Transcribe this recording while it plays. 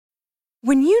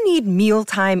When you need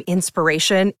mealtime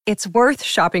inspiration, it's worth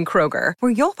shopping Kroger,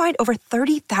 where you'll find over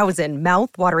 30,000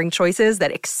 mouth-watering choices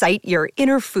that excite your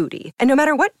inner foodie. And no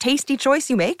matter what tasty choice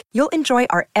you make, you'll enjoy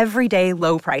our everyday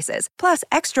low prices, plus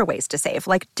extra ways to save,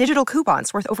 like digital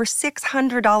coupons worth over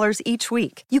 $600 each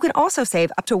week. You can also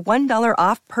save up to $1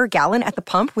 off per gallon at the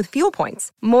pump with fuel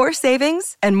points. More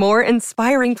savings and more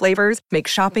inspiring flavors make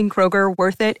shopping Kroger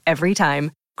worth it every time.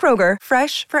 Kroger,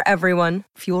 fresh for everyone.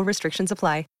 Fuel restrictions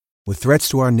apply. With threats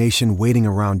to our nation waiting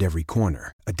around every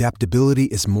corner, adaptability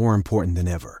is more important than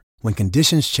ever. When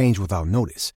conditions change without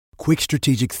notice, quick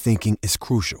strategic thinking is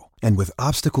crucial. And with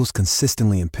obstacles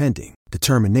consistently impending,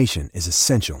 determination is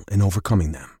essential in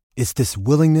overcoming them. It's this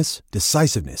willingness,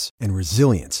 decisiveness, and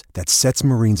resilience that sets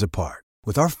Marines apart.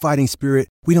 With our fighting spirit,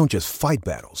 we don't just fight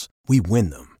battles, we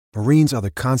win them. Marines are the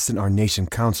constant our nation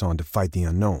counts on to fight the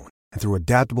unknown. And through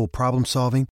adaptable problem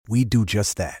solving, we do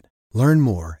just that. Learn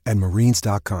more at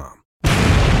marines.com.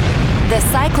 The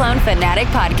Cyclone Fanatic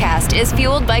podcast is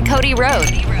fueled by Cody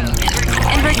Road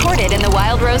and recorded in the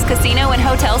Wild Rose Casino and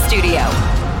Hotel Studio.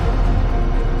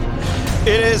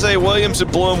 It is a Williams and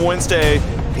Blum Wednesday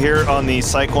here on the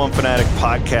Cyclone Fanatic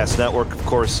Podcast Network. Of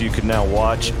course, you can now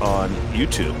watch on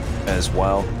YouTube as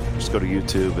well. Just go to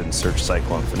YouTube and search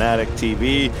Cyclone Fanatic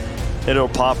TV. It'll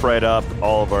pop right up.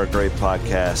 All of our great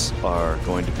podcasts are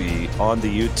going to be on the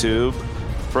YouTube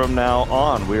from now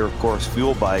on. We are, of course,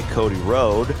 fueled by Cody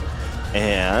Road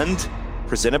and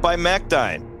presented by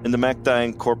MacDine. And the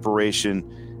MacDine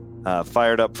Corporation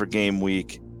fired up for game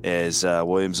week as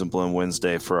Williams and Blum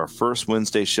Wednesday for our first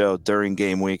Wednesday show during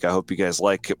game week. I hope you guys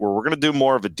like it. We're going to do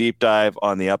more of a deep dive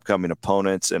on the upcoming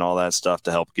opponents and all that stuff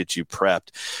to help get you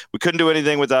prepped. We couldn't do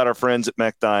anything without our friends at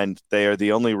MacDine. They are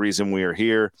the only reason we are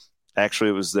here. Actually,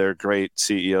 it was their great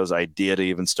CEO's idea to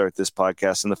even start this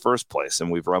podcast in the first place,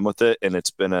 and we've run with it, and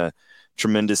it's been a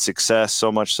tremendous success, so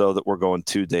much so that we're going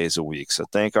 2 days a week. So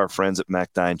thank our friends at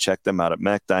MacDine. Check them out at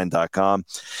macdyne.com,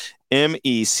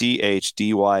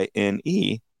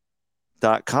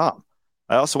 MECHDYNE.com.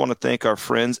 I also want to thank our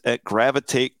friends at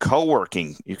Gravitate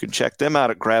Co-working. You can check them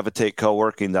out at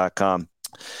gravitatecoworking.com.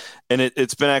 And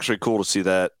it's been actually cool to see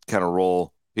that kind of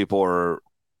roll. People are,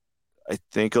 I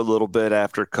think, a little bit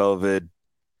after COVID,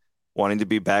 wanting to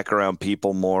be back around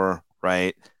people more,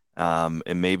 right?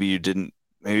 And maybe you don't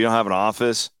have an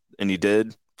office, and you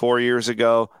did 4 years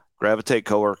ago. Gravitate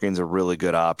Co-working is a really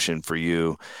good option for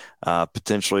you.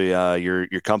 Potentially your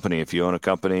company, if you own a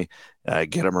company,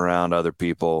 get them around other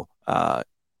people.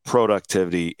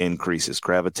 Productivity increases.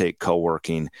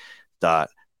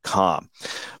 Gravitatecoworking.com.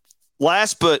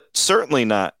 Last but certainly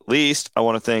not least, I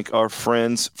want to thank our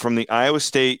friends from the Iowa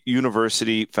State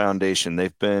University Foundation.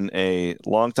 They've been a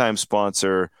longtime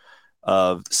sponsor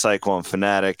of Cyclone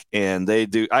Fanatic, and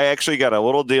I actually got a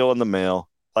little deal in the mail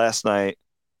last night,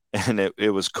 and it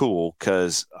was cool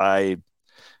because I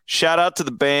shout out to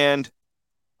the band.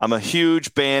 I'm a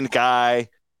huge band guy.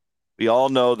 We all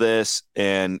know this,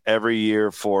 and every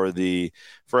year for the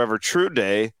Forever True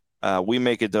Day, we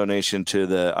make a donation to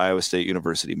the Iowa State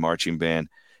University Marching Band,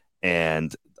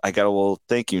 and I got a little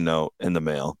thank you note in the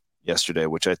mail yesterday,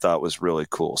 which I thought was really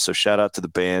cool. So shout out to the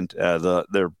band.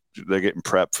 They're getting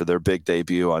prepped for their big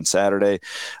debut on Saturday.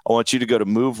 I want you to go to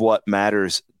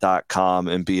movewhatmatters.com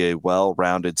and be a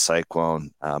well-rounded Cyclone.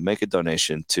 Make a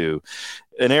donation to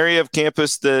an area of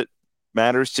campus that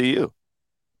matters to you.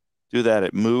 Do that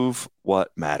at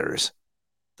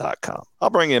movewhatmatters.com.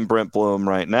 I'll bring in Brent Blum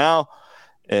right now,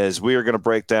 as we are going to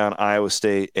break down Iowa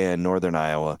State and Northern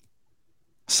Iowa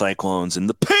Cyclones and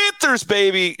the Panthers,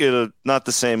 baby. Not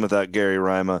the same without Gary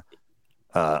Rima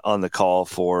on the call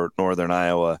for Northern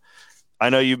Iowa. I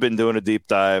know you've been doing a deep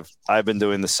dive. I've been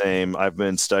doing the same. I've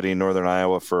been studying Northern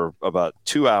Iowa for about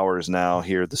 2 hours now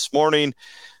here this morning,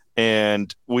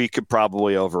 and we could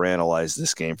probably overanalyze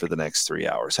this game for the next 3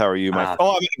 hours. How are you, Mike?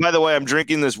 By the way, I'm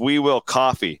drinking this We Will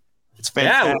coffee. It's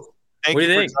fantastic. Yeah, what do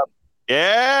you think?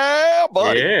 Yeah,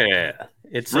 buddy. Yeah,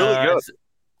 it's really good.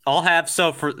 I'll have,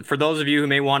 so for those of you who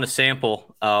may want to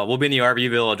sample, we'll be in the RV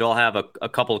Village. I'll have a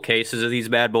couple of cases of these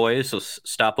bad boys, so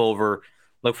stop over,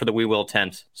 look for the We Will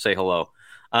tent, say hello.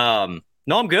 No,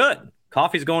 I'm good.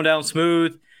 Coffee's going down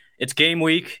smooth. It's game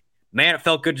week. Man, it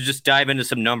felt good to just dive into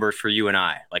some numbers for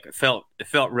UNI. Like it felt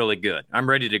really good. I'm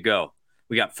ready to go.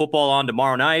 We got football on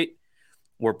tomorrow night.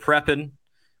 We're prepping.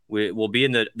 We'll be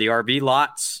in the RV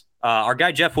lots. Our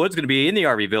guy Jeff Wood's going to be in the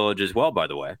RV Village as well, by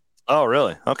the way. Oh,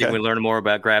 really? Okay. We learn more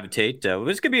about Gravitate. It's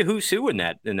going to be a who's who in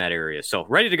that area. So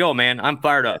ready to go, man. I'm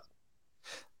fired up.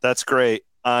 That's great.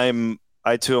 I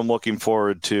too am looking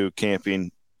forward to camping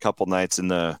a couple nights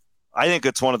I think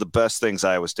it's one of the best things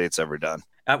Iowa State's ever done.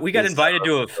 We got invited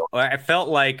to I felt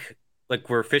like like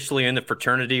we're officially in the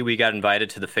fraternity. We got invited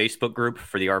to the Facebook group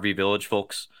for the RV Village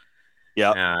folks.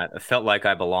 Yeah. I felt like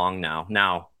I belong now.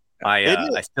 Now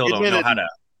I still don't know how to.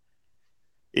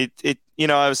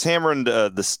 I was hammering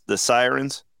the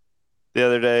sirens the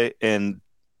other day, and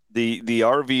the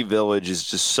RV Village is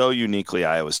just so uniquely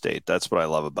Iowa State. That's what I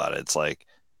love about it. It's like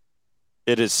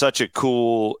it is such a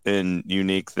cool and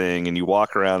unique thing, and you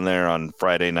walk around there on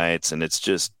Friday nights, and it's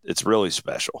really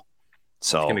special.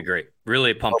 So it's gonna be great.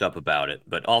 Really pumped up about it,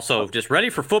 but also just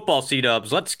ready for football,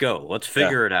 C-Dubs. Let's go. Let's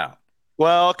figure it out.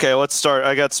 Well, okay, let's start.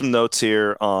 I got some notes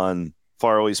here on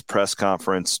Farley's press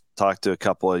conference. Talked to a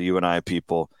couple of UNI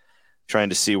people, trying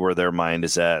to see where their mind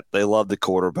is at. They love the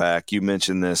quarterback. You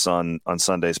mentioned this on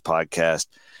Sunday's podcast.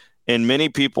 In many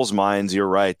people's minds, you're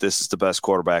right. This is the best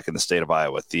quarterback in the state of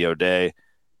Iowa, Theo Day.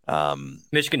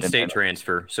 Michigan State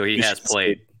transfer, so he has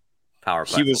played Power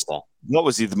 5 football. What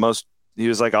was he the most? He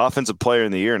was like offensive player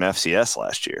in the year in FCS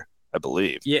last year, I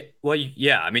believe. Yeah, well,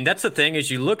 yeah. I mean, that's the thing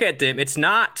is you look at them. It's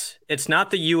not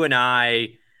the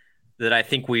UNI that I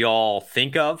think we all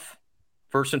think of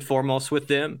first and foremost with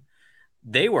them.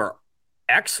 They were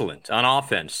excellent on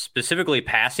offense, specifically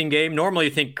passing game. Normally,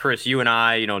 you think Chris,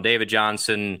 UNI, David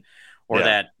Johnson, or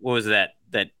that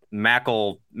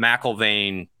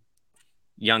McIlvain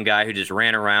young guy who just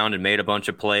ran around and made a bunch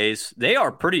of plays. They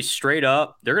are pretty straight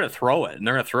up. They're going to throw it, and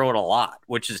they're going to throw it a lot,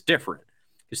 which is different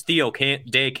because Theo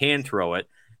Day can throw it.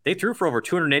 They threw for over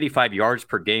 285 yards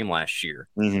per game last year,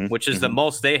 which is the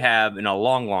most they have in a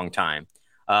long, long time.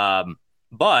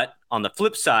 But on the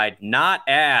flip side, not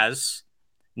as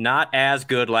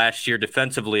good last year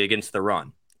defensively against the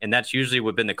run. And that's usually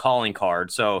what been the calling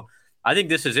card. So I think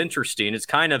this is interesting. It's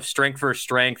kind of strength versus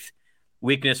strength,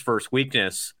 weakness versus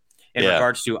weakness. In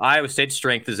regards to Iowa State's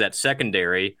strength is at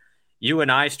secondary.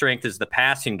 UNI's strength is the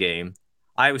passing game.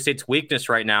 Iowa State's weakness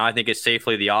right now, I think, is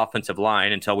safely the offensive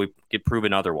line until we get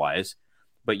proven otherwise.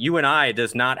 But UNI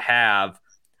does not have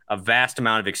a vast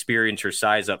amount of experience or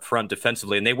size up front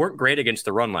defensively, and they weren't great against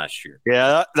the run last year.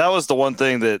 Yeah, that was the one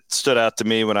thing that stood out to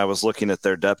me when I was looking at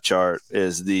their depth chart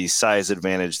is the size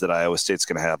advantage that Iowa State's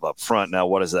going to have up front. Now,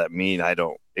 what does that mean? I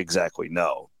don't exactly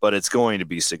know, but it's going to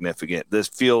be significant.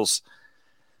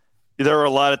 There were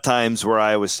a lot of times where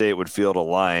Iowa State would field a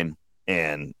line,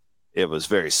 and it was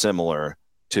very similar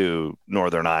to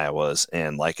Northern Iowa's.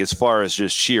 And like as far as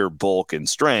just sheer bulk and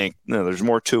strength, there's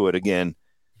more to it. Again,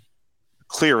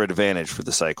 clear advantage for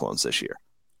the Cyclones this year.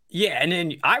 Yeah, and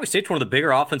then Iowa State's one of the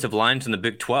bigger offensive lines in the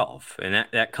Big 12, and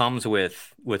that comes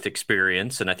with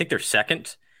experience. And I think they're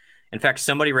second. In fact,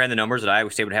 somebody ran the numbers that Iowa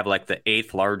State would have like the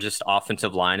 8th largest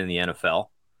offensive line in the NFL,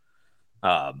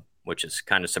 which is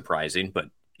kind of surprising. But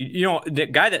the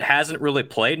guy that hasn't really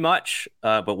played much,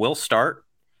 but will start,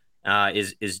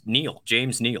 is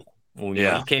James Neal.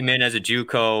 He came in as a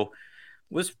JUCO,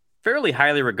 was fairly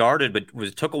highly regarded, but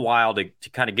took a while to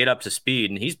kind of get up to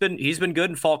speed. And he's been good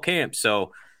in fall camp.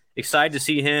 So excited to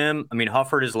see him. I mean,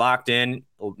 Hufford is locked in,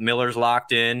 Miller's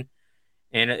locked in,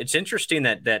 and it's interesting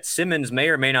that Simmons may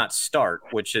or may not start,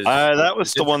 which is that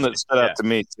was the one that stood out to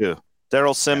me too.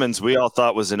 Daryl Simmons, we all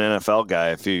thought was an NFL guy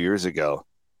a few years ago,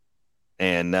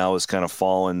 and now is kind of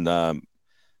fallen.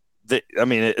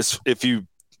 If you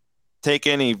take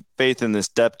any faith in this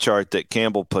depth chart that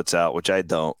Campbell puts out, which I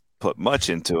don't put much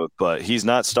into it, but he's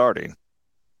not starting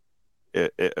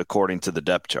according to the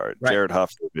depth chart. Right. Jared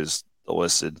Hufford is the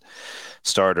listed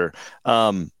starter.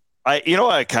 What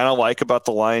I kind of like about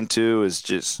the line too is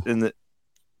just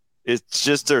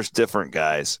there's different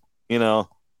guys,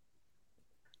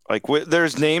 like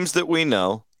there's names that we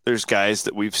know, there's guys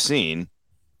that we've seen,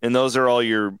 and those are all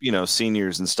your,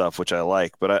 seniors and stuff, which I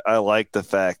like, but I like the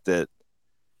fact that,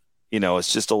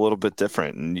 it's just a little bit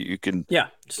different, and you can,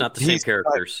 it's not the same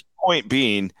characters. Point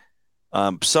being,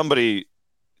 somebody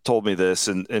told me this,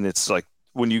 and it's like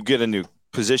when you get a new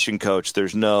position coach,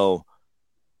 there's no,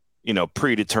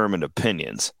 predetermined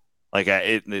opinions. Like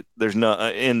there's no,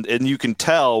 and you can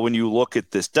tell when you look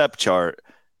at this depth chart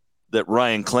that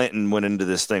Ryan Clinton went into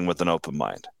this thing with an open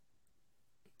mind.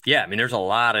 Yeah, I mean, there's a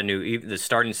lot of new. The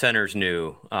starting center's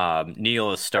new.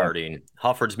 Neal is starting.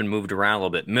 Hufford's been moved around a little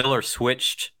bit. Miller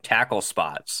switched tackle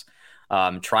spots.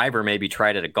 Triver maybe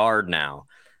tried at a guard now.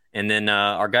 And then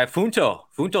our guy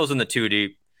Funto's in the 2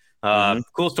 deep.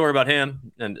 Cool story about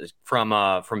him and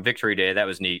from Victory Day. That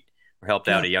was neat. We helped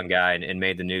out a young guy and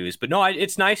made the news. But no,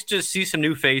 it's nice to see some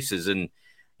new faces. And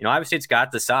obviously it's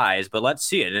got the size, but let's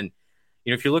see it. And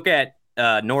if you look at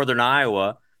Northern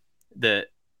Iowa,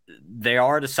 they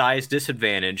are at a size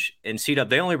disadvantage. And C-Dub,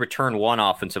 they only return one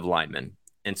offensive lineman,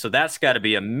 and so that's got to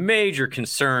be a major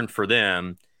concern for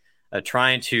them,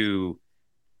 trying to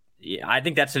Yeah, I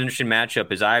think that's an interesting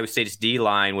matchup. Is Iowa State's D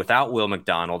line without Will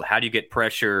McDonald? How do you get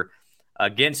pressure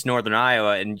against Northern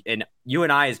Iowa? And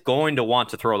UNI is going to want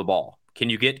to throw the ball. Can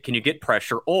you get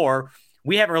pressure? Or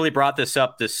we haven't really brought this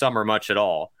up this summer much at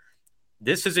all.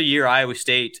 This is a year Iowa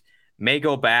State may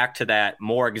go back to that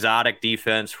more exotic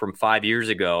defense from 5 years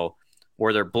ago,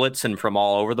 where they're blitzing from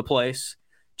all over the place,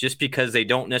 just because they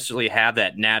don't necessarily have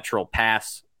that natural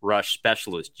pass rush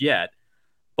specialist yet.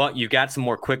 But you've got some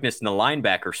more quickness in the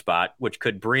linebacker spot, which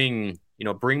could bring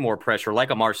more pressure,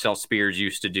 like a Marcel Spears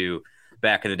used to do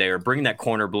back in the day, or bring that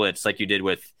corner blitz like you did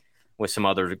with some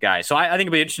other guys. So I think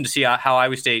it'll be interesting to see how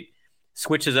Iowa State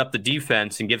switches up the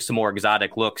defense and gives some more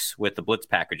exotic looks with the blitz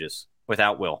packages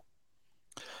without Will.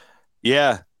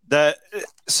 Yeah, the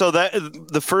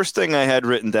first thing I had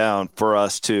written down for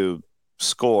us to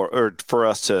score or for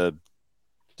us to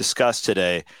discuss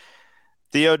today,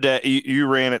 Theo, you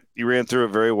ran through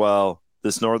it very well.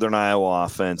 This Northern Iowa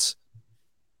offense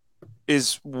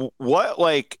is what,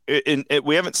 like,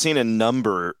 we haven't seen a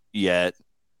number yet.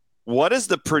 What is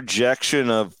the projection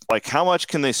of, like, how much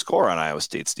can they score on Iowa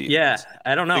State's defense? Yeah,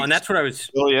 I don't know, and that's what I was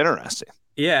really interesting.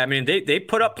 Yeah, I mean, they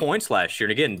put up points last year,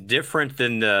 and again, different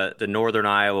than the Northern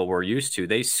Iowa we're used to.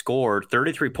 They scored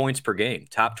 33 points per game,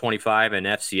 top 25 in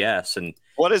FCS. And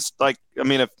what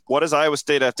does Iowa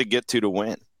State have to get to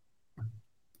win?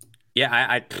 Yeah,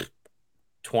 I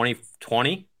 20. I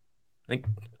think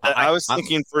I was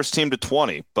thinking first team to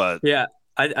 20, but yeah,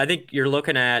 I think you're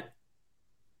looking at.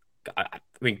 I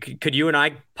mean, could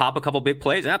UNI pop a couple big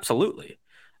plays? Absolutely.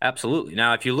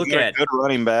 Now, if you look at good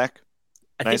running back.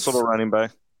 Nice little running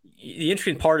back. The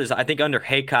interesting part is I think under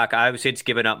Haycock, Iowa State's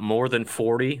given up more than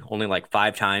 40, only like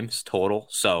 5 times total.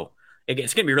 So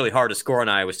it's going to be really hard to score on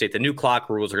Iowa State. The new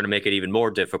clock rules are going to make it even more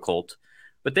difficult.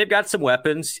 But they've got some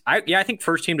weapons. I think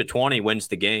first team to 20 wins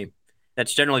the game.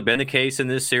 That's generally been the case in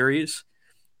this series.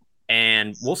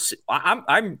 And we'll see.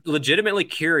 I'm legitimately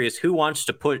curious who wants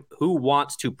to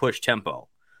push tempo.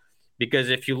 Because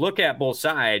if you look at both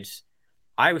sides,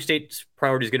 Iowa State's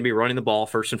priority is going to be running the ball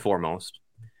first and foremost.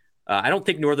 I don't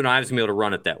think Northern Iowa is going to be able to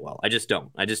run it that well. I just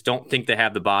don't think they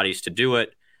have the bodies to do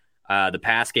it. The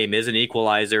pass game is an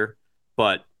equalizer,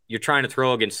 but you're trying to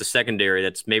throw against the secondary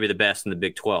that's maybe the best in the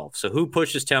Big 12. So who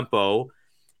pushes tempo,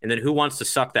 and then who wants to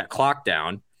suck that clock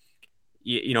down?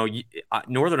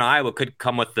 Northern Iowa could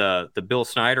come with the Bill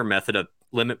Snyder method of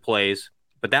limit plays,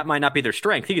 but that might not be their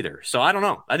strength either. So I don't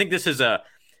know. I think this is a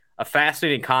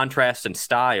fascinating contrast in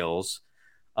styles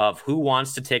of who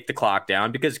wants to take the clock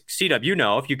down, because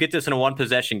CW, if you get this in a one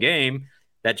possession game,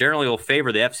 that generally will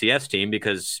favor the FCS team,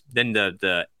 because then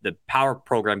the power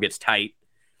program gets tight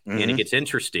and it gets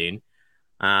interesting.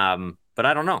 But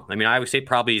I don't know. I mean, Iowa State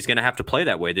probably is going to have to play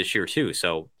that way this year too.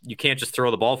 So you can't just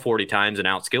throw the ball 40 times and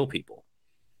outskill people.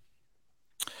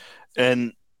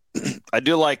 And I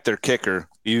do like their kicker.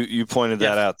 You pointed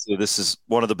that out. So this is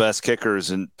one of the best kickers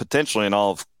and potentially in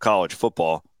all of college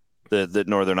football that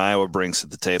Northern Iowa brings to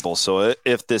the table. So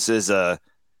if this is a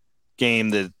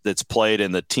game that's played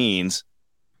in the teens,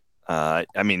 I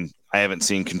mean, I haven't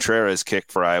seen Contreras kick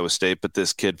for Iowa State, but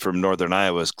this kid from Northern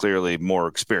Iowa is clearly more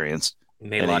experienced.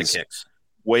 Made a lot of kicks.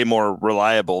 Way more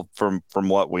reliable from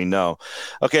what we know.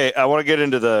 Okay, I want to get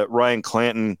into the Ryan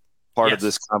Clanton part of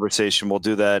this conversation. We'll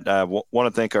do that. Want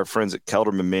to thank our friends at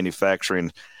Kelderman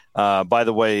Manufacturing. By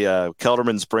the way,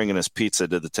 Kelderman's bringing us pizza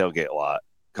to the tailgate lot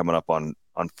coming up on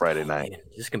Friday night. Man,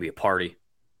 this is going to be a party.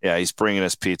 Yeah, he's bringing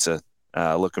us pizza.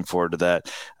 Looking forward to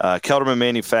that. Kelderman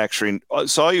Manufacturing.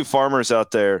 So all you farmers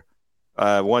out there,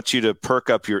 I want you to perk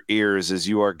up your ears as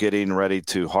you are getting ready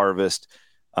to harvest.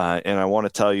 And I want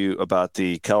to tell you about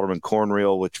the Kelderman corn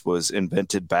reel, which was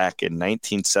invented back in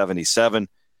 1977.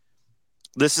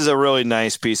 This is a really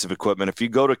nice piece of equipment. If you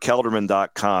go to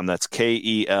kelderman.com, that's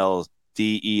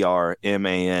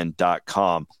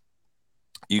KELDERMAN.com,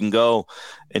 you can go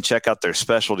and check out their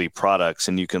specialty products,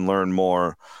 and you can learn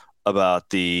more about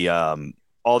the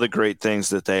all the great things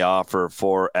that they offer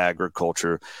for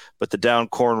agriculture. But the down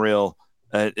corn reel,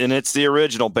 and it's the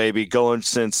original, baby, going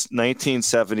since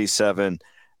 1977,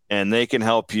 and they can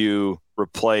help you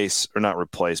replace, or not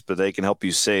replace, but they can help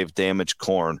you save damaged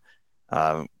corn,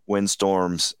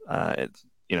 windstorms,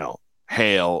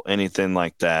 hail, anything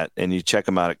like that. And you check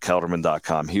them out at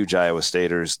kelderman.com. Huge Iowa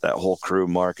Staters, that whole crew,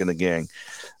 Mark and the gang.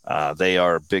 They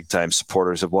are big time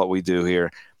supporters of what we do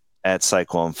here at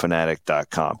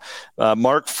CycloneFanatic.com.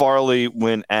 Mark Farley,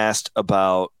 when asked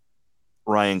about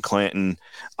Ryan Clanton,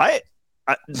 I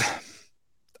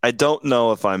don't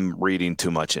know if I'm reading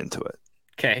too much into it.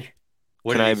 Okay.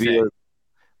 What did he say?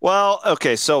 Well,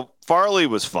 okay, so Farley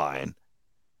was fine.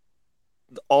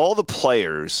 all the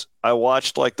players, I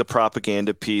watched like the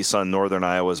propaganda piece on Northern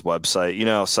Iowa's website. You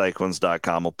know,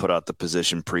 Cyclones.com will put out the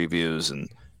position previews, and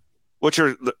which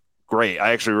are great.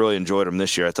 I actually really enjoyed them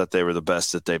this year. I thought they were the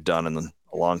best that they've done in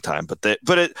a long time.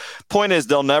 Point is,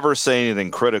 they'll never say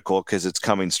anything critical because it's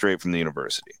coming straight from the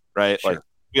university, right? Sure. Like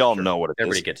we all know what it is.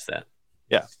 Everybody gets that.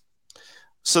 Yeah.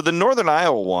 So the Northern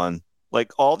Iowa one,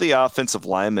 like all the offensive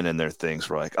linemen in their things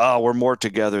were like, oh, we're more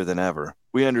together than ever.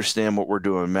 We understand what we're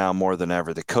doing now more than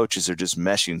ever. The coaches are just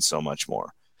meshing so much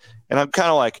more. And I'm kind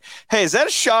of like, hey, is that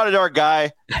a shot at our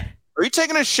guy? Are you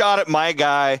taking a shot at my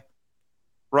guy,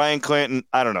 Ryan Clanton?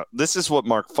 I don't know. This is what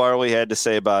Mark Farley had to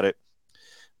say about it.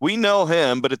 We know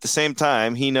him, but at the same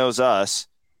time, he knows us.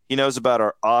 He knows about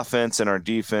our offense and our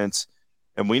defense,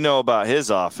 and we know about his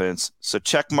offense. So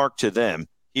check mark to them.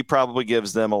 He probably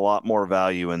gives them a lot more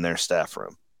value in their staff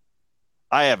room.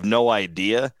 I have no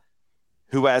idea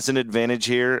who has an advantage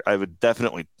here. I would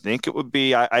definitely think it would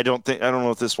be. I don't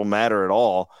know if this will matter at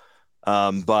all.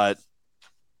 But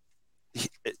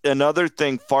another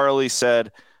thing Farley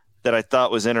said that I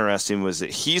thought was interesting was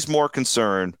that he's more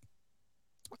concerned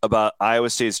about Iowa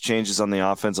State's changes on the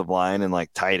offensive line and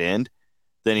like tight end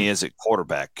than he is at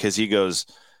quarterback. Because he goes,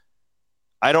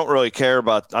 I don't really care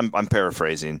about. I'm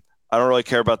paraphrasing. I don't really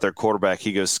care about their quarterback.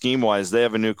 He goes, scheme wise, they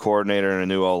have a new coordinator and a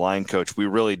new O-line coach. We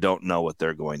really don't know what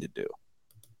they're going to do.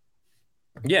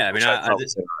 Yeah, I mean,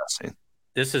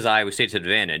 this is Iowa State's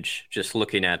advantage, just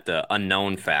looking at the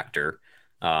unknown factor,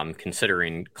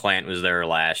 considering Clant was there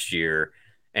last year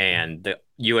and the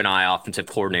UNI offensive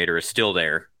coordinator is still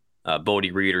there.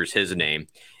 Bodie Reeder's his name.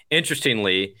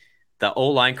 Interestingly, the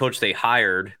O-line coach they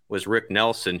hired was Rick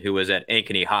Nelson, who was at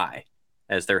Ankeny High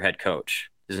as their head coach.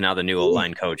 Is now the new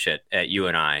O-line coach at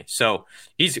UNI. So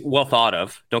he's well thought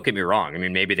of. Don't get me wrong. I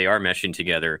mean, maybe they are meshing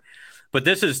together. But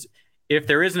this is, if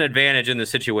there is an advantage in the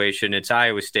situation, it's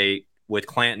Iowa State with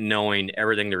Clanton knowing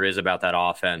everything there is about that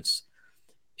offense.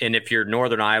 And if you're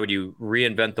Northern Iowa, you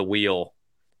reinvent the wheel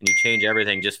and you change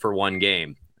everything just for one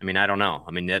game. I mean, I don't know.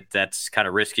 I mean, that's kind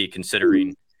of risky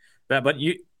considering. But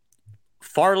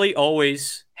Farley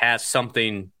always has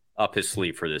something up his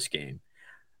sleeve for this game.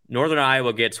 Northern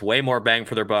Iowa gets way more bang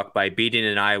for their buck by beating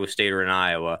an Iowa State or an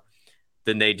Iowa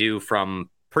than they do from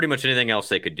pretty much anything else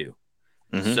they could do.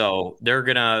 Mm-hmm. So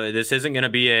this isn't going to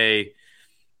be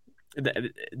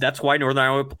that's why Northern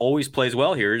Iowa always plays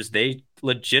well here is they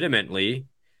legitimately,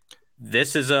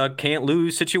 this is a can't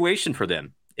lose situation for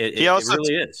them. It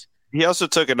really is. He also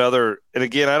took another, and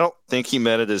again, I don't think he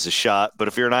meant it as a shot, but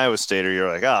if you're an Iowa Stater,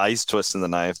 you're like, he's twisting the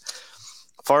knife.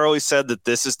 Farley said that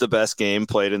this is the best game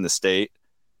played in the state.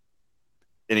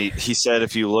 And he said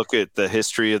if you look at the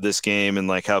history of this game and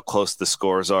like how close the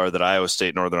scores are, that Iowa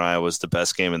State Northern Iowa is the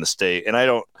best game in the state. And I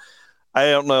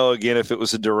don't know again if it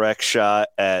was a direct shot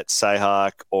at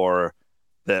Cyhawk or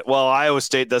that. Well, Iowa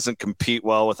State doesn't compete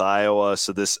well with Iowa,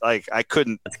 so this I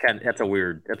couldn't. That's a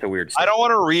weird. Statement. I don't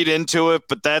want to read into it,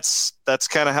 but that's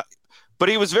kind of how. But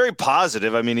he was very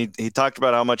positive. I mean, he talked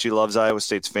about how much he loves Iowa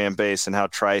State's fan base and how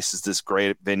Trice is this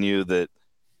great venue that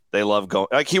they love going.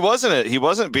 Like he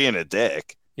wasn't being a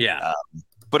dick. Yeah.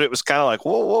 But it was kind of like,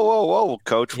 whoa,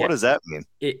 coach, what does that mean?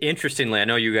 Interestingly, I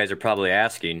know you guys are probably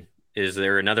asking, is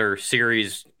there another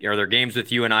series? Are there games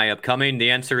with UNI upcoming? The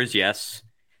answer is yes.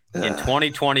 In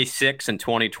 2026 and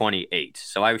 2028.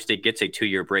 So Iowa State gets a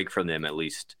 2-year break from them at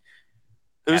least.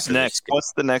 Who's next?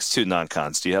 What's the next two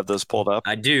non-cons? Do you have those pulled up?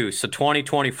 I do. So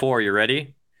 2024, you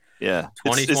ready? Yeah.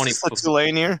 2024. Is this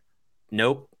Tulane year?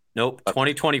 Nope.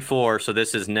 2024, so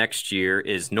this is next year,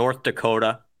 is North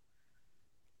Dakota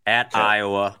at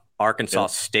Iowa, Arkansas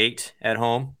State at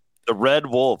home. The Red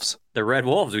Wolves.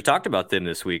 We talked about them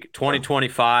this week.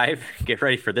 2025, get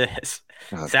ready for this.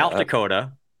 South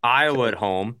Dakota, Iowa at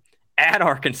home, at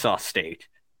Arkansas State.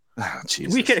 Oh,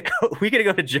 Jesus. We could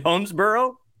go to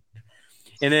Jonesboro.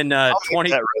 And then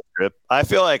 20 I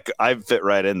feel like I'd fit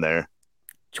right in there.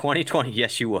 2020,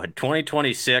 yes, you would.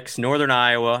 2026, Northern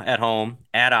Iowa at home,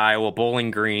 at Iowa, Bowling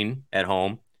Green at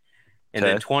home. And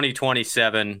then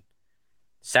 2027,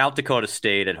 South Dakota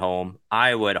State at home,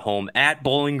 Iowa at home, at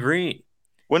Bowling Green.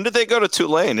 When did they go to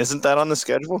Tulane? Isn't that on the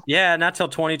schedule? Yeah, not till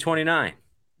 2029.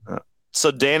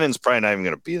 So Dannon's probably not even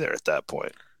going to be there at that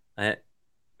point. Yeah.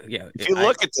 If you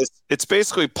look at this, it's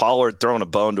basically Pollard throwing a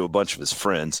bone to a bunch of his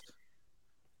friends.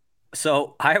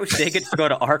 So Iowa State gets to go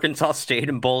to Arkansas State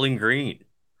and Bowling Green.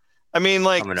 I mean,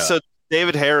 so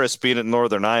David Harris being at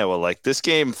Northern Iowa, like this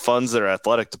game funds their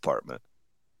athletic department.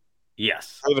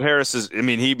 Yes. David Harris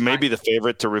he may be the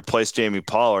favorite to replace Jamie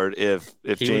Pollard if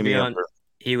Jamie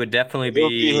he would definitely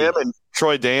be him and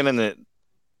Troy Dannon at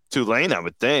Tulane, I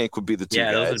would think, would be the two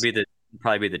guys. Those would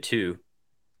probably be the two.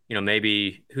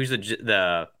 maybe who's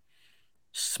the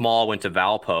Small went to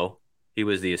Valpo. He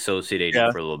was the associate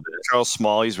agent for a little bit. Charles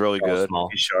Small, he's really good. Small.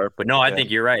 He's sharp. But no, I think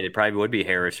you're right. It probably would be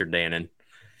Harris or Dannon.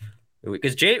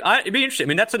 Because it'd be interesting. I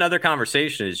mean, that's another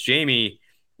conversation. Is Jamie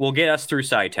will get us through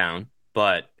Chi-Town,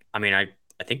 but I mean, I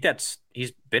think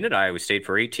he's been at Iowa State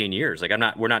for 18 years. Like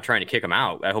we're not trying to kick him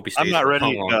out. I hope he stays. I'm not for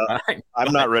ready. a long time.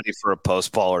 I'm not ready for a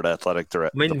post-Pollard athletic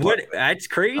director. I mean, it's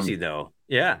crazy though.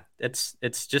 Yeah, it's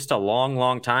just a long,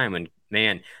 long time. And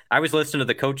man, I was listening to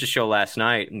the coaches show last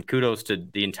night, and kudos to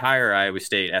the entire Iowa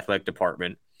State athletic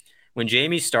department. When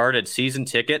Jamie started, season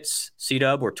tickets,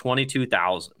 C-Dub, were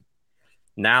 22,000.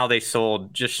 Now they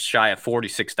sold just shy of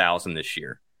 46,000 this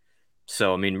year.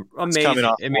 So, I mean, amazing. Coming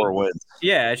off 4 wins.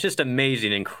 Yeah, it's just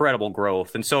amazing, incredible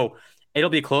growth. And so it'll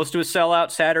be close to a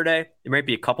sellout Saturday. There might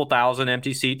be a couple thousand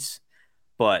empty seats.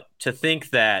 But to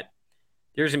think that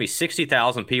there's going to be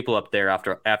 60,000 people up there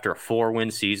after a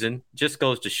 4-win season just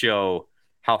goes to show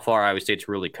how far Iowa State's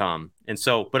really come. And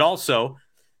so, but also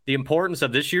the importance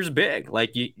of this year's big.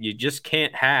 Like you just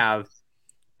can't have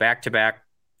back-to-back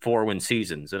 4-win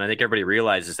seasons. And I think everybody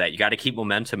realizes that you got to keep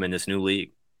momentum in this new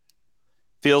league.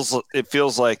 It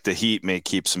feels like the heat may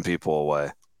keep some people away.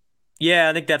 Yeah,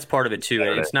 I think that's part of it too.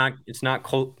 It's not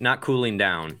cooling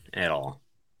down at all.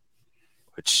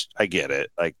 Which I get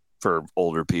it. Like for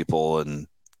older people and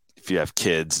if you have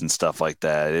kids and stuff like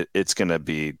that, it's gonna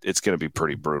be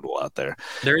pretty brutal out there.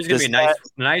 There is gonna be a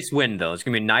nice wind though. It's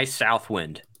gonna be a nice south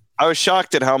wind. I was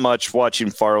shocked at how much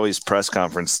watching Farley's press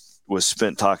conference was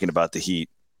spent talking about the heat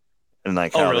and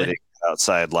like how really? they got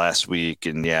outside last week,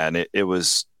 and it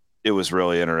was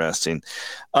really interesting.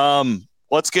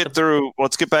 Let's get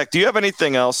back. Do you have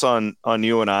anything else on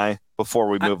UNI before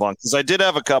we move on? Because I did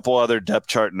have a couple other depth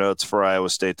chart notes for Iowa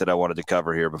State that I wanted to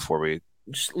cover here before we.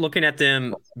 Just looking at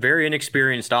them, very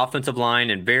inexperienced offensive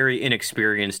line and very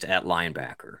inexperienced at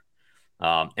linebacker,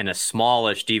 and a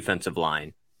smallish defensive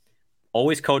line.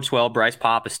 Always coached well. Bryce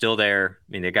Pop is still there.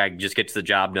 I mean, the guy just gets the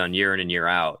job done year in and year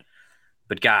out.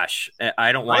 But gosh,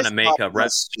 I don't want to make a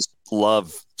rest. Just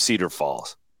love Cedar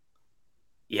Falls.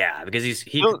 Yeah, because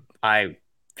I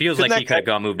feels like he could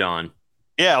have moved on.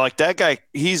 Yeah, like that guy,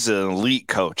 he's an elite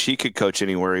coach. He could coach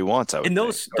anywhere he wants. And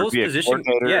those position,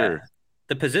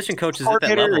 the position coaches at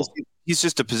that level. He's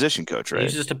just a position coach, right?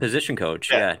 He's just a position coach.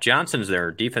 Yeah. Johnson's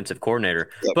their defensive coordinator.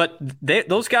 Yep. But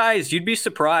those guys, you'd be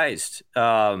surprised.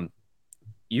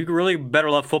 You really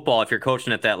better love football if you're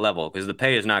coaching at that level because the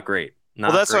pay is not great.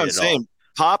 Well, that's what I'm saying.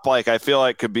 Pop, I feel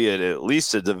like could be at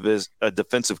least a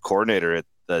defensive coordinator at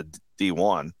the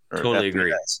D1. Totally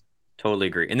agree. Totally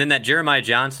agree. And then that Jeremiah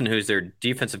Johnson, who's their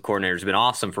defensive coordinator, has been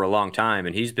awesome for a long time,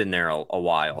 and he's been there a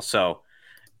while. So,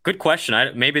 good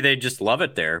question. Maybe they just love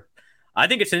it there. I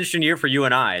think it's an interesting year for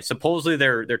UNI. Supposedly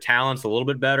their talent's a little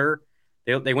bit better.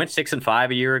 They went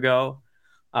 6-5 a year ago.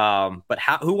 But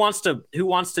who wants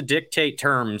to dictate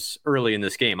terms early in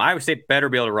this game? Iowa State better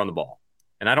be able to run the ball.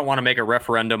 And I don't want to make a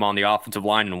referendum on the offensive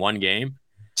line in one game,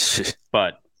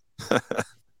 but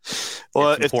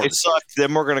well, if they suck,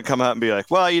 then we're going to come out and be like,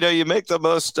 well, you make the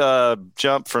most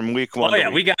jump from week 1. Oh yeah,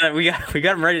 we got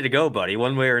them ready to go, buddy,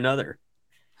 one way or another.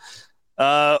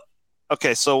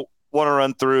 Okay, so want to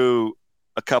run through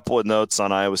a couple of notes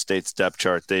on Iowa State's depth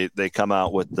chart. They come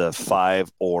out with the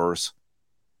 5 oars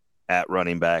at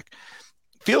running back.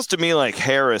 Feels to me like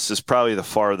Harris is probably the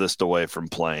farthest away from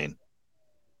playing.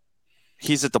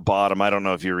 He's at the bottom. I don't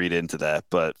know if you read into that,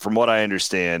 but from what I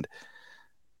understand,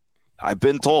 I've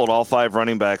been told all 5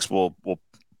 running backs will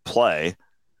play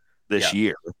this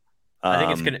year.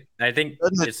 Doesn't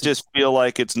it just feel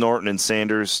like it's Norton and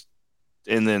Sanders,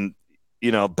 and then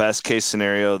best case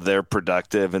scenario they're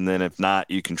productive, and then if not,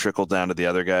 you can trickle down to the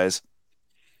other guys.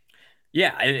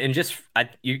 Yeah, and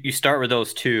you start with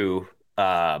those two,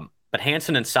 but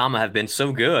Hansen and Sama have been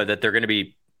so good that they're going to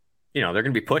be, they're going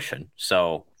to be pushing.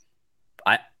 So,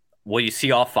 will you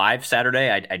see all 5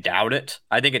 Saturday? I doubt it.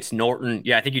 I think it's Norton.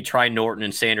 Yeah, I think you try Norton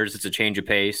and Sanders. It's a change of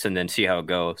pace, and then see how it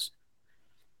goes.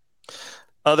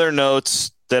 Other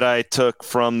notes that I took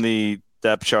from the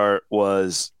depth chart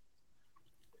was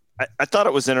I thought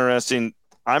it was interesting.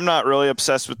 I'm not really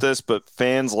obsessed with this, but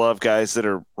fans love guys that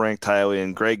are ranked highly.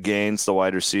 And Greg Gaines, the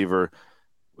wide receiver,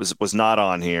 was not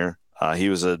on here. He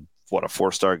was a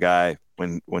 4-star guy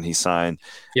when he signed.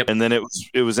 Yep. And then it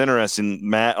was interesting.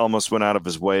 Matt almost went out of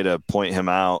his way to point him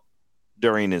out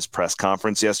during his press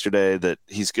conference yesterday that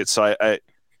he's good. So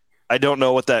I don't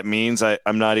know what that means.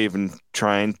 I'm not even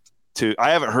trying to. I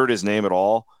haven't heard his name at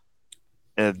all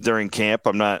during camp.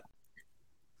 I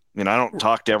don't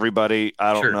talk to everybody.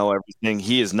 I don't know everything.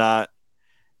 He is not.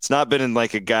 It's not been in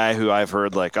like a guy who I've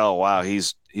heard like, oh wow,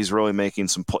 he's he's really making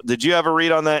some. Did you have a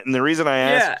read on that? And the reason I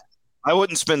asked, I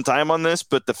wouldn't spend time on this,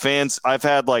 but the fans, I've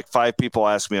had like 5 people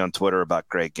ask me on Twitter about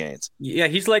Greg Gaines. Yeah,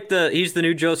 he's the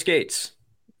new Joe Skates,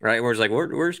 right? Where it's like,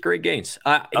 where's Greg Gaines?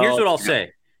 Here's what I'll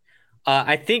say.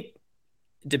 I think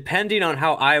depending on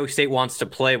how Iowa State wants to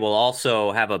play, we'll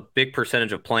also have a big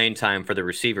percentage of playing time for the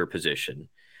receiver position.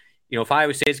 You know, if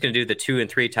Iowa State's going to do the 2 and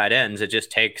 3 tight ends, it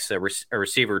just takes a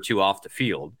receiver or 2 off the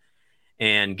field.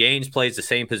 And Gaines plays the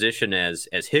same position as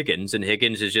Higgins, and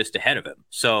Higgins is just ahead of him.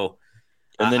 So,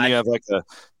 and then you have like a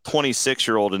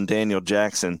 26-year-old in Daniel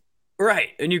Jackson. Right.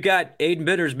 And you've got Aiden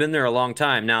Bitter's been there a long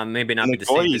time now, maybe not be the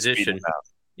same position.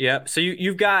 Yeah. So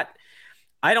you've got,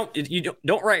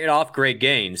 don't write it off Greg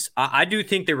Gaines. I do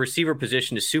think the receiver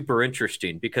position is super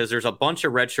interesting because there's a bunch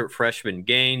of redshirt freshmen,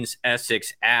 Gaines,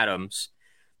 Essex, Adams,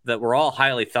 that were all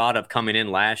highly thought of coming in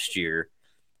last year.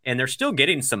 And they're still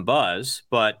getting some buzz,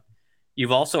 but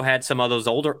you've also had some of those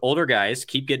older guys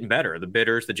keep getting better. The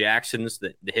Bitters, the Jacksons,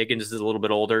 the Higgins is a little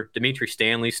bit older. Dimitri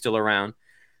Stanley's still around.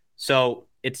 So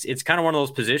it's kind of one of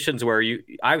those positions where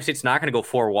obviously it's not going to go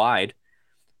 4 wide,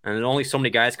 and only so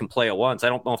many guys can play at once. I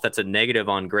don't know if that's a negative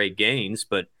on Greg Gaines,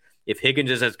 but if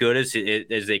Higgins is as good as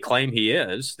they claim he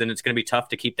is, then it's going to be tough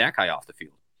to keep that guy off the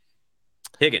field.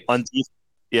 Higgins.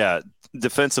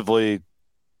 Defensively,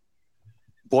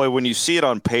 boy, when you see it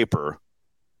on paper,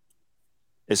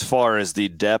 as far as the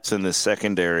depth in the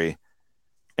secondary,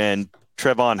 and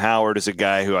Trevon Howard is a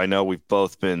guy who I know we've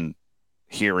both been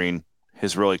hearing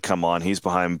has really come on. He's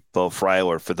behind Bo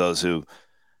Freiler for those who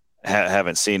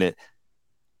haven't seen it.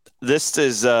 This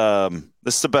is the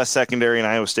best secondary in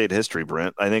Iowa State history,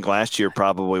 Brent. I think last year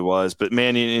probably was. But,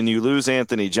 man, and you lose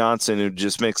Anthony Johnson, who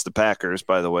just makes the Packers,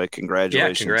 by the way.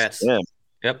 Congratulations. Yeah, congrats. To him.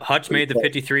 Yep, Hutch made the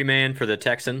 53-man for the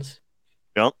Texans.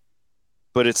 Yep.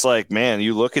 But it's like, man,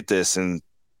 you look at this, and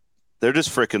they're just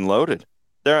freaking loaded.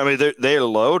 They're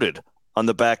loaded on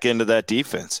the back end of that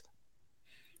defense.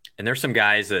 And there's some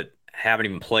guys that haven't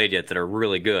even played yet that are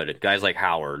really good. Guys like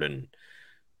Howard and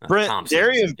Brent, Thompson.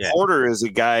 Darian Porter is a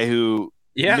guy who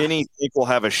many think will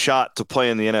have a shot to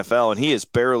play in the NFL, and he has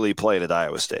barely played at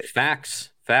Iowa State. Facts,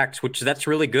 that's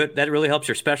really good. That really helps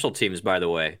your special teams, by the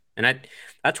way. And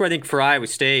that's where I think for Iowa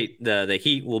State, the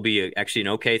heat will be actually an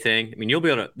okay thing. I mean, they're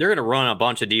going to run a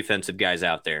bunch of defensive guys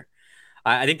out there.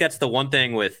 I think that's the one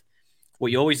thing with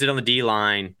what you always did on the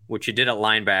D-line, what you did at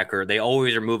linebacker. They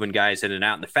always are moving guys in and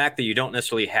out. And the fact that you don't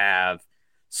necessarily have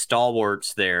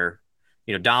stalwarts there,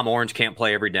 you know, Dom Orange can't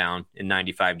play every down in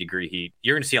 95-degree heat.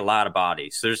 You're going to see a lot of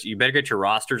bodies. So you better get your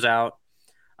rosters out.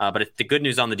 But the good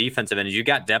news on the defensive end is you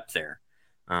got depth there.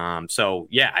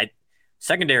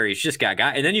 Secondary's just got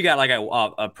guys. And then you got like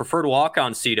a preferred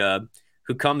walk-on C-dub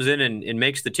who comes in and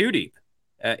makes the 2-deep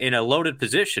in a loaded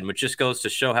position, which just goes to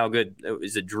show how good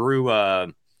is it. Drew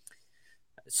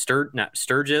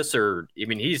Sturgis, or I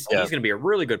mean, he's going to be a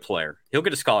really good player. He'll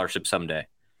get a scholarship someday.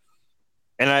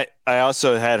 And I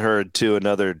also had heard too,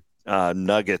 another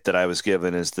nugget that I was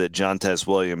given is that Jontez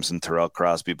Williams and Terrell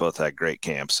Crosby both had great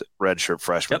camps, redshirt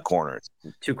freshman corners.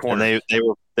 2 corners.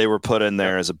 And they were put in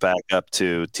there as a backup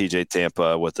to TJ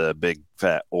Tampa with a big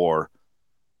fat oar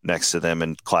next to them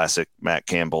in classic Matt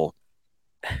Campbell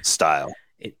style.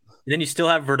 Then you still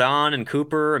have Verdon and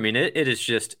Cooper. I mean, it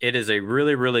is a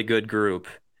really, really good group,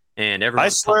 and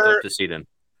everyone's pumped up to see them.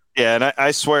 Yeah, and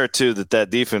I swear too that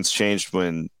defense changed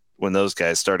when those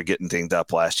guys started getting dinged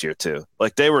up last year too.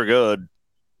 Like they were good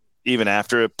even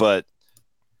after it, but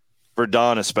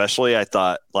Verdon especially, I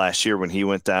thought last year when he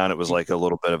went down, it was like a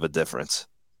little bit of a difference.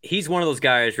 He's one of those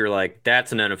guys you're like,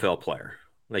 that's an NFL player.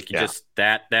 Like that's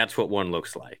what one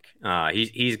looks like.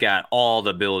 He's got all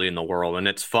the ability in the world, and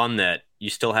it's fun that you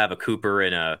still have a Cooper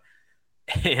and a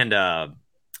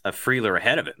Freeler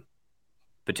ahead of him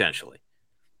potentially.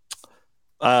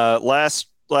 Last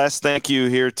thank you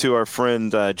here to our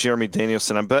friend Jeremy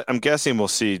Danielson. I'm guessing we'll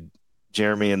see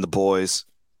Jeremy and the boys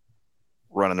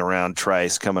running around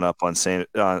Trice coming up on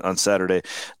Saturday.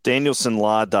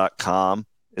 DanielsonLaw.com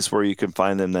is where you can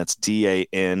find them. That's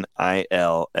DANILSON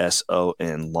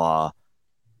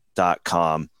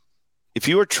law.com. If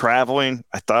you were traveling,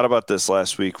 I thought about this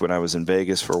last week when I was in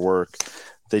Vegas for work.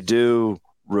 They do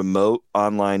remote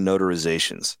online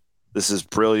notarizations. This is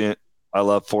brilliant. I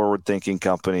love forward-thinking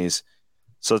companies.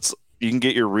 So you can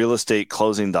get your real estate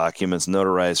closing documents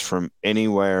notarized from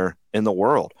anywhere in the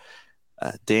world.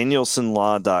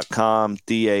 DanielsonLaw.com,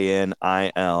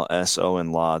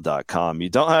 DANILSON law.com. You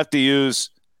don't have to use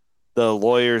the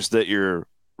lawyers that your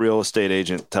real estate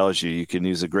agent tells you. You can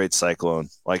use a great Cyclone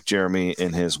like Jeremy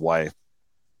and his wife,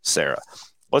 Sarah.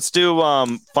 Let's do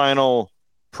final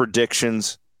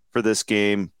predictions for this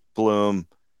game, Bloom.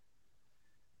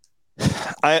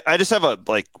 I just have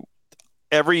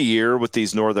every year with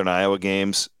these Northern Iowa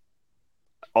games,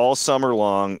 all summer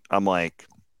long, I'm like,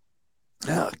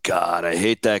 oh God, I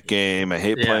hate that game. I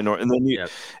hate playing North.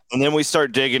 And then we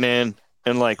start digging in,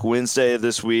 and like Wednesday of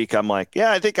this week, I'm like,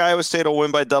 yeah, I think Iowa State will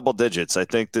win by double digits. I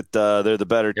think that they're the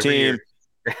better team.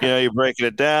 You're breaking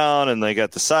it down, and they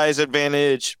got the size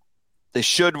advantage. They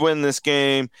should win this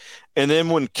game. And then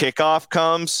when kickoff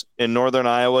comes and Northern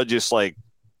Iowa just like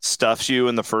stuffs you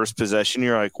in the first possession,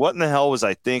 you're like, what in the hell was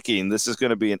I thinking? This is going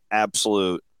to be an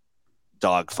absolute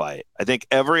dogfight. I think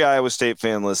every Iowa State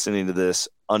fan listening to this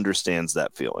understands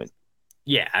that feeling.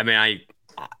 Yeah, I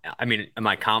mean, am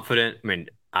I confident? I mean,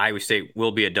 Iowa State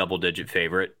will be a double-digit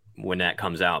favorite when that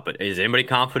comes out, but is anybody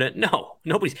confident? No,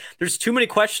 nobody's. There's too many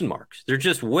question marks. There's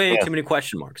just way too many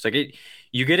question marks.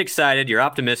 You get excited, you're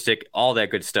optimistic, all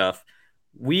that good stuff.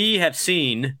 We have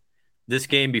seen this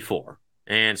game before,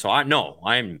 and so I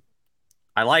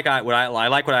like what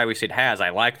Iowa State has. I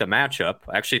like the matchup.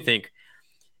 I actually think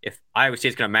if Iowa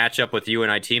State's going to match up with the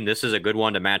UNI team, this is a good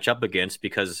one to match up against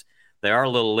because they are a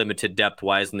little limited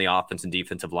depth-wise in the offense and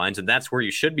defensive lines, and that's where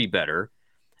you should be better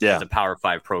as a Power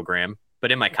 5 program.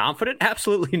 But am I confident?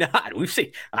 Absolutely not.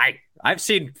 I've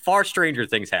seen far stranger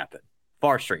things happen.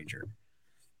 Far stranger.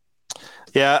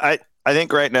 Yeah, I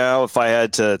think right now, if I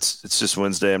had to, it's just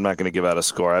Wednesday. I'm not going to give out a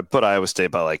score. I'd put Iowa State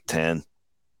by like 10.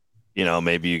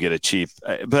 Maybe you get a cheap,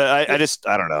 but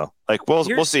I don't know. Like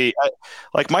we'll see.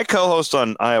 Like my co-host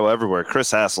on Iowa Everywhere, Chris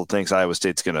Hassel, thinks Iowa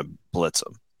State's going to blitz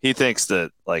them. He thinks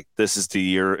that like this is the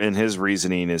year, and his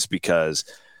reasoning is because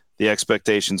the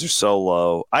expectations are so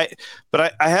low.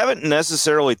 But I haven't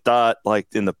necessarily thought like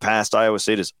in the past Iowa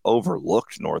State has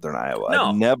overlooked Northern Iowa. No.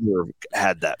 I've never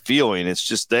had that feeling. It's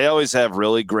just they always have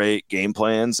really great game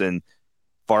plans, and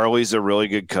Farley's a really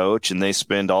good coach, and they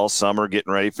spend all summer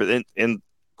getting ready for it. And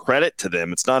credit to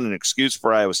them. It's not an excuse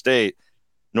for Iowa State.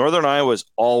 Northern Iowa is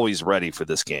always ready for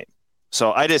this game.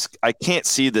 So I can't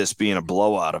see this being a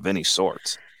blowout of any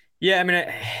sorts. Yeah, I mean,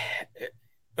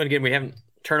 again, we haven't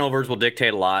turnovers will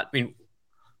dictate a lot. I mean,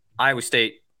 Iowa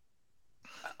State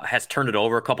has turned it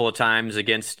over a couple of times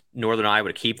against Northern Iowa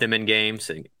to keep them in games.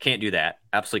 And can't do that.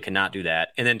 Absolutely cannot do that.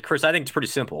 And then, Chris, I think it's pretty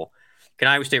simple. Can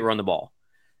Iowa State run the ball?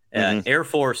 Air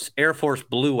Force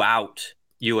blew out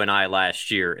UNI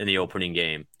last year in the opening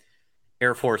game.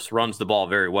 Air Force runs the ball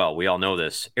very well. We all know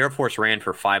this. Air Force ran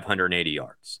for 580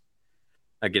 yards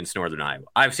against Northern Iowa.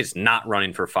 Iowa State's not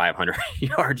running for 500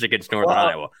 yards against Northern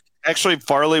Iowa. Actually,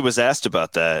 Farley was asked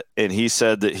about that, and he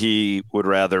said that he would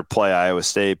rather play Iowa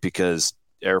State because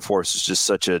Air Force is just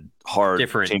such a hard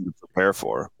team to prepare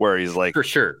for, where he's like, for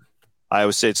sure,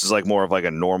 Iowa State's is like more of like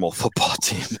a normal football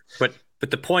team. But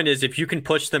the point is, if you can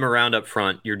push them around up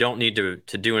front, you don't need to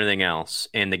do anything else,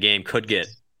 and the game could get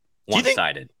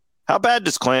one-sided. How bad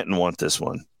does Clanton want this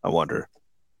one? I wonder.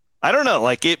 I don't know.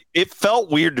 Like it felt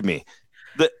weird to me.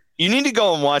 You need to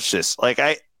go and watch this. Like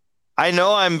I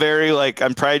know I'm very like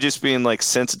I'm probably just being like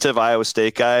sensitive Iowa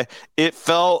State guy. It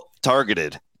felt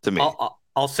targeted to me.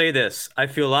 I'll say this: I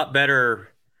feel a lot better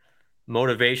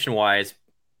motivation-wise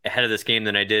ahead of this game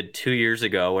than I did 2 years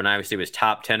ago when Iowa State was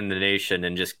top 10 in the nation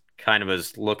and just kind of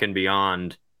was looking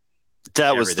beyond.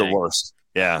 That was the worst.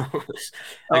 Yeah.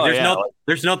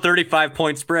 There's no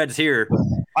 35-point spreads here.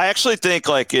 I actually think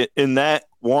like in that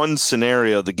one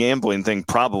scenario, the gambling thing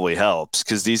probably helps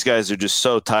because these guys are just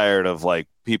so tired of like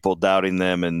people doubting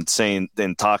them and saying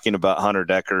and talking about Hunter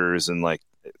Deckers and like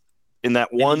in that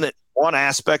one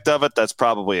aspect of it, that's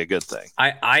probably a good thing.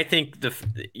 I think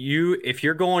if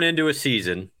you're going into a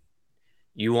season,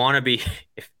 you want to be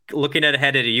looking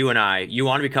ahead at a UNI, you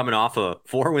want to be coming off a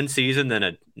 4-win season than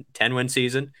a 10-win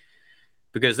season.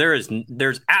 Because there's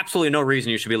absolutely no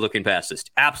reason you should be looking past this.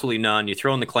 Absolutely none. You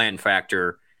throw in the Clanton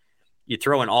factor. You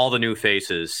throw in all the new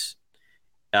faces.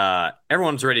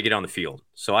 Everyone's ready to get on the field.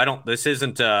 So this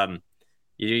isn't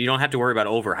you don't have to worry about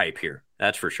overhype here.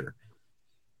 That's for sure.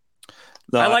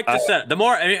 No, I like the set. The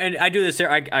more and I do this,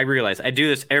 I realize I do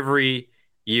this every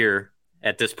year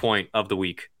at this point of the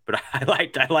week. But I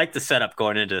like the setup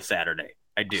going into Saturday.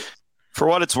 I do. For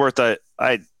what it's worth,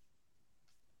 I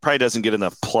probably doesn't get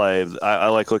enough play. I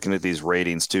like looking at these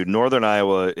ratings too. Northern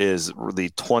Iowa is the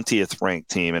 20th ranked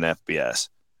team in FBS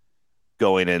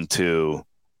going into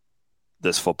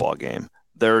this football game.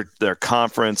 Their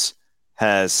conference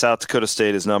has South Dakota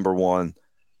State as number 1,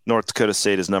 North Dakota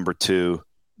State is number 2,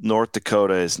 North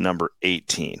Dakota is number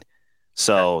 18.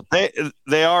 So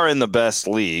they are in the best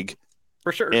league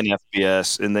for sure in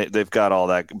FBS, and they've got all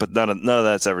that. But none of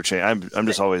that's ever changed. I'm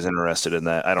just always interested in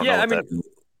that. I don't know. That means.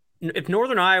 If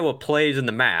Northern Iowa plays in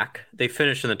the MAC, they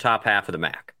finish in the top half of the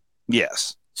MAC.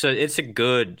 Yes. So it's a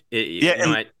good.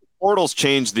 portal's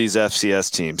changed these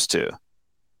FCS teams too.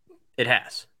 It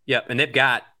has. Yep, and they've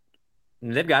got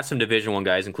some Division I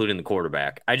guys, including the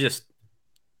quarterback. If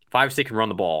Iowa State can run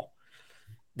the ball,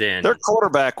 then their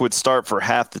quarterback would start for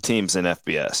half the teams in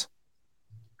FBS.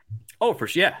 Oh, for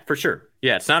sure.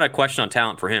 Yeah, it's not a question on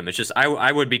talent for him. It's just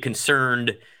I would be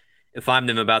concerned if I'm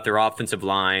them about their offensive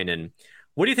line. And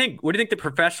what do you think? What do you think the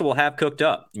professional will have cooked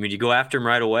up? I mean, you go after him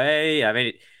right away. I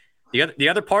mean, the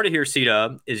other part of here,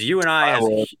 C-Dub, is UNI has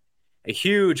a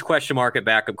huge question mark at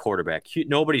backup quarterback.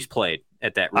 Nobody's played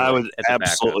at that. I would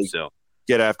absolutely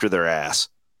get after their ass.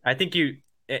 I think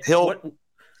I'll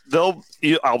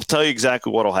tell you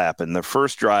exactly what will happen. The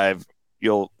first drive,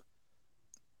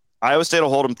 Iowa State will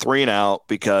hold them 3 and out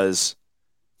because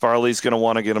Farley's going to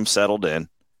want to get them settled in.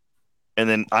 And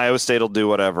then Iowa State will do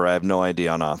whatever. I have no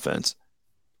idea on offense.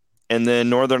 And then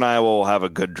Northern Iowa will have a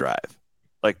good drive.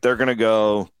 Like they're going to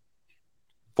go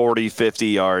 40, 50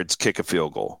 yards, kick a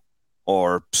field goal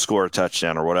or score a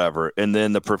touchdown or whatever. And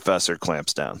then the professor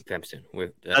clamps down.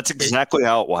 That's exactly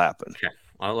how it will happen. Okay.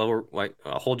 I'll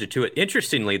hold you to it.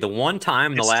 Interestingly, the one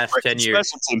time in the last 10 years.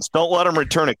 Special teams, don't let them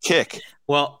return a kick.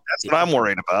 Well, that's what I'm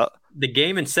worried about. The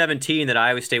game in 2017 that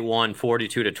Iowa State won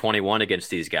 42-21 against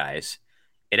these guys,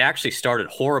 it actually started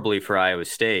horribly for Iowa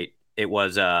State. It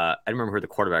was, I don't remember who the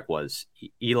quarterback was.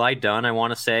 Eli Dunn, I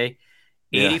want to say.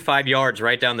 85 yards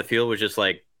right down the field was just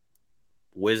like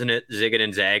whizzing it, zigging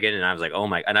and zagging. And I was like, oh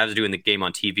my, and I was doing the game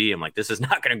on TV. I'm like, this is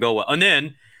not going to go well. And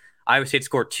then Iowa State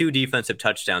scored 2 defensive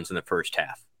touchdowns in the first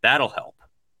half. That'll help.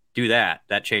 Do that.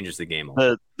 That changes the game.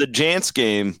 The Jance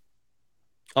game.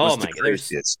 Oh my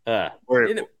God.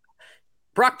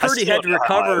 Brock Purdy had to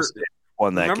recover.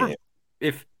 Won that game.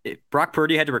 If Brock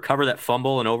Purdy had to recover that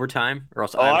fumble in overtime, or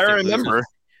else I remember.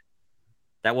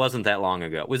 That wasn't that long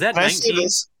ago. Was that 19?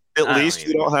 At least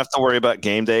you don't have to worry about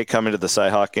game day coming to the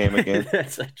Cyhawk game again.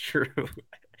 That's true.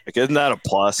 Like, isn't that a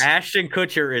plus? Ashton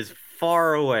Kutcher is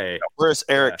far away. Where's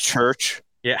Eric Church?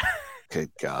 Yeah. Good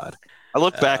God. I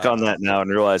look back on that now and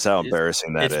realize how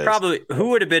embarrassing that is. It probably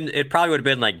would have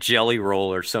been like Jelly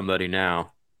Roll or somebody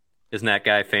now. Isn't that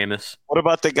guy famous? What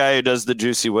about the guy who does the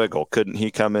Juicy Wiggle? Couldn't he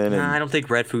come in? I don't think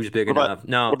Red Food's big enough.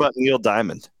 No. What about Neil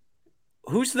Diamond?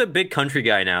 Who's the big country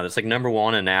guy now that's like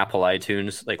 #1 in Apple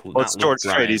iTunes? Like, it's George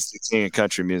Strait. He's the king of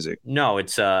country music. No,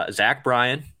 it's Zach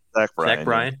Bryan. Zach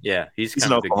Bryan. Yeah, he's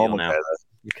kind of a big deal now.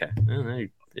 Okay. Well,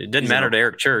 it didn't matter to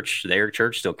Eric Church. The Eric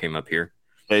Church still came up here.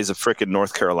 Yeah, he's a freaking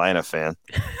North Carolina fan.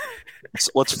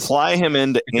 So let's fly him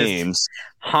into Ames.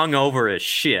 Hung over as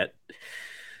shit.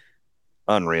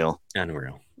 Unreal.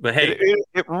 But hey,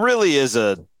 it really is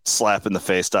a slap in the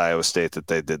face to Iowa State that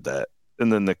they did that.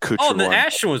 And then the Kutcher the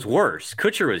Ashton was worse.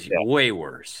 Kutcher was way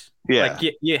worse. Yeah.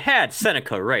 Like you had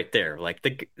Seneca right there.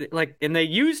 And they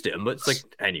used him, but it's like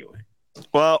anyway.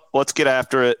 Well, let's get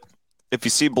after it. If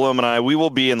you see Blum and I, we will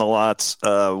be in the lots.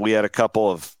 We had a couple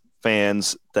of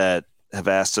fans that have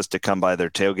asked us to come by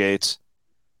their tailgates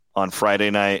on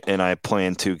Friday night, and I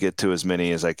plan to get to as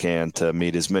many as I can to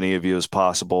meet as many of you as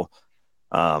possible.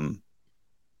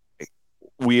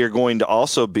 We are going to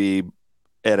also be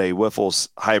at a Wiffles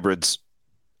Hybrids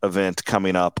event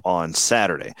coming up on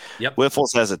Saturday. Yep.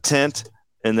 Wiffles has a tent,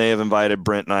 and they have invited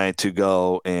Brent and I to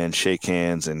go and shake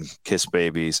hands and kiss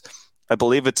babies. I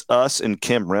believe it's us and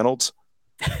Kim Reynolds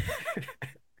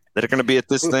that are going to be at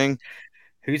this thing.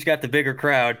 Who's got the bigger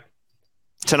crowd?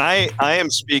 Tonight, I am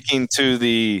speaking to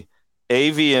the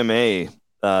AVMA,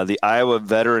 the Iowa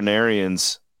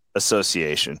Veterinarians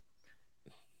Association.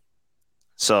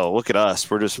 So look at us.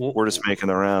 We're just making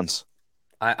the rounds.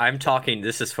 I'm talking.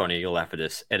 This is funny. You'll laugh at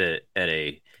this. At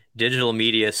a digital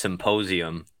media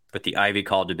symposium with the Ivy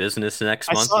Call to Business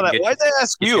next month. I saw that. Why'd they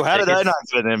ask you? How did I not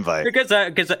get an invite?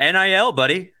 Because NIL,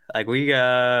 buddy. Like we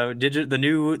did the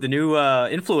new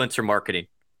influencer marketing.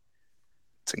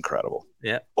 It's incredible.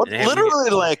 Yeah.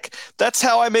 Literally, that's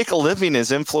how I make a living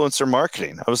is influencer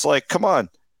marketing. I was like, come on.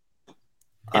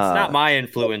 It's not my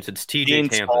influence. It's TJ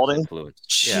Tampa's influence.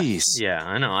 Jeez. Yeah,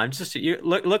 I know. I'm just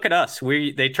look at us.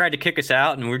 They tried to kick us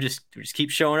out, and we just keep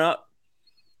showing up.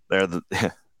 It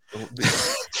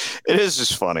is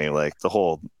just funny, like the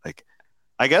whole like.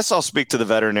 I guess I'll speak to the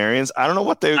veterinarians. I don't know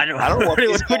what they. I don't know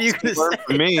what you can learn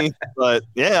from me, but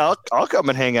yeah, I'll come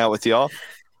and hang out with y'all.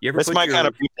 It's my kind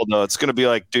of people, though. It's going to be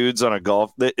like dudes on a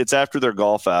golf. It's after their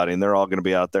golf outing. They're all going to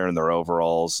be out there in their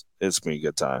overalls. It's going to be a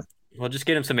good time. Well, just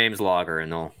get them some Ames Lager,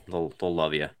 and they'll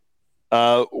love you.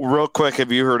 Real quick,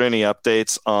 have you heard any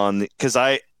updates on? Because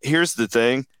here's the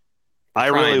thing,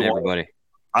 I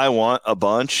want a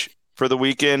bunch for the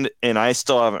weekend, and I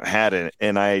still haven't had it,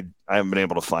 and I haven't been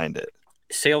able to find it.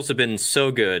 Sales have been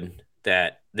so good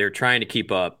that they're trying to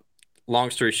keep up.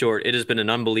 long story short, it has been an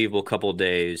unbelievable couple of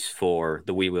days for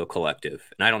the We Will Collective.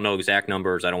 And I don't know exact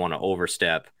numbers. I don't want to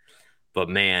overstep. But,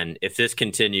 man, if this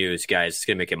continues, guys, it's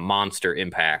going to make a monster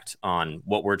impact on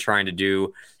what we're trying to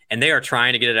do. And they are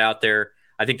trying to get it out there.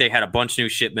 I think they had a bunch of new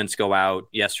shipments go out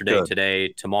yesterday,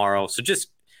 today, tomorrow. So just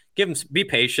be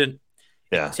patient.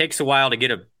 Yeah. It takes a while to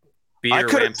get a beer I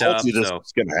could have ramped up. told you this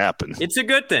was going to happen. It's a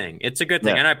good thing.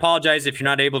 Yeah. And I apologize if you're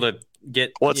not able to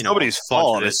get. Well, it's nobody's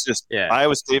fault. It's just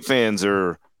Iowa State fans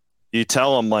you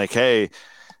tell them like, hey,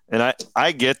 and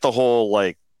I get the whole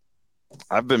like,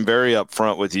 I've been very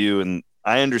upfront with you, and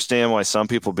I understand why some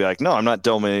people be like, no, I'm not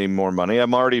donating more money.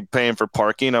 I'm already paying for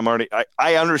parking.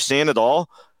 I understand it all.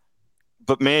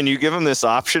 But, man, you give them this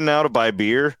option now to buy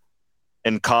beer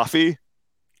and coffee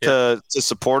to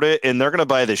support it, and they're going to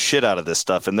buy the shit out of this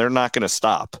stuff, and they're not going to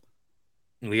stop.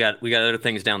 We got other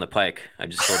things down the pike. I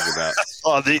just told you about.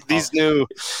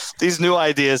 These new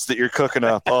ideas that you're cooking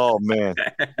up. Oh man,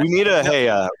 we need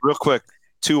real quick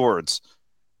 2 words,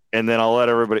 and then I'll let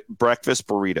everybody breakfast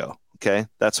burrito. Okay,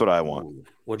 that's what I want.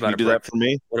 What about do that for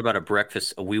me? What about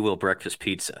a We Will breakfast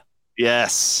pizza?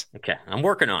 Yes. Okay, I'm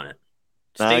working on it.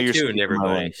 Stay tuned,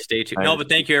 everybody. Stay tuned. No, but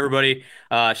thank you, everybody.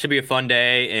 Should be a fun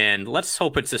day, and let's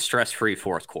hope it's a stress-free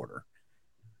fourth quarter.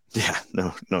 Yeah,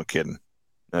 no kidding.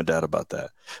 No doubt about that.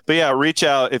 But, yeah, reach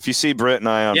out. If you see Britt and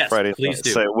I on Friday, please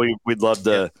do. Say, we'd love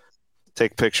to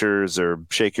take pictures or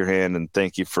shake your hand, and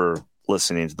thank you for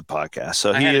listening to the podcast.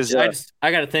 So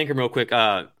I got to thank him real quick.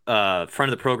 Friend of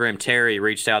the program, Terry,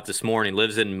 reached out this morning,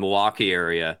 lives in Milwaukee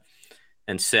area,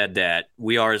 and said that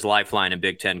we are his lifeline in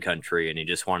Big Ten country, and he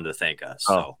just wanted to thank us.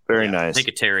 Very nice. Thank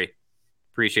you, Terry.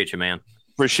 Appreciate you, man.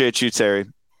 Appreciate you, Terry.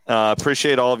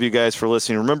 Appreciate all of you guys for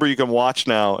listening. Remember, you can watch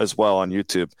now as well on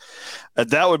YouTube.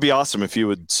 That would be awesome if you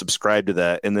would subscribe to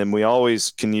that. And then we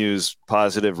always can use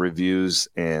positive reviews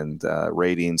and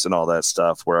ratings and all that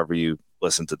stuff wherever you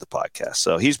listen to the podcast.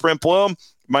 So he's Brent Blum.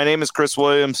 My name is Chris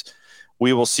Williams.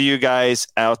 We will see you guys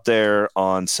out there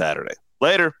on Saturday.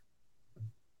 Later.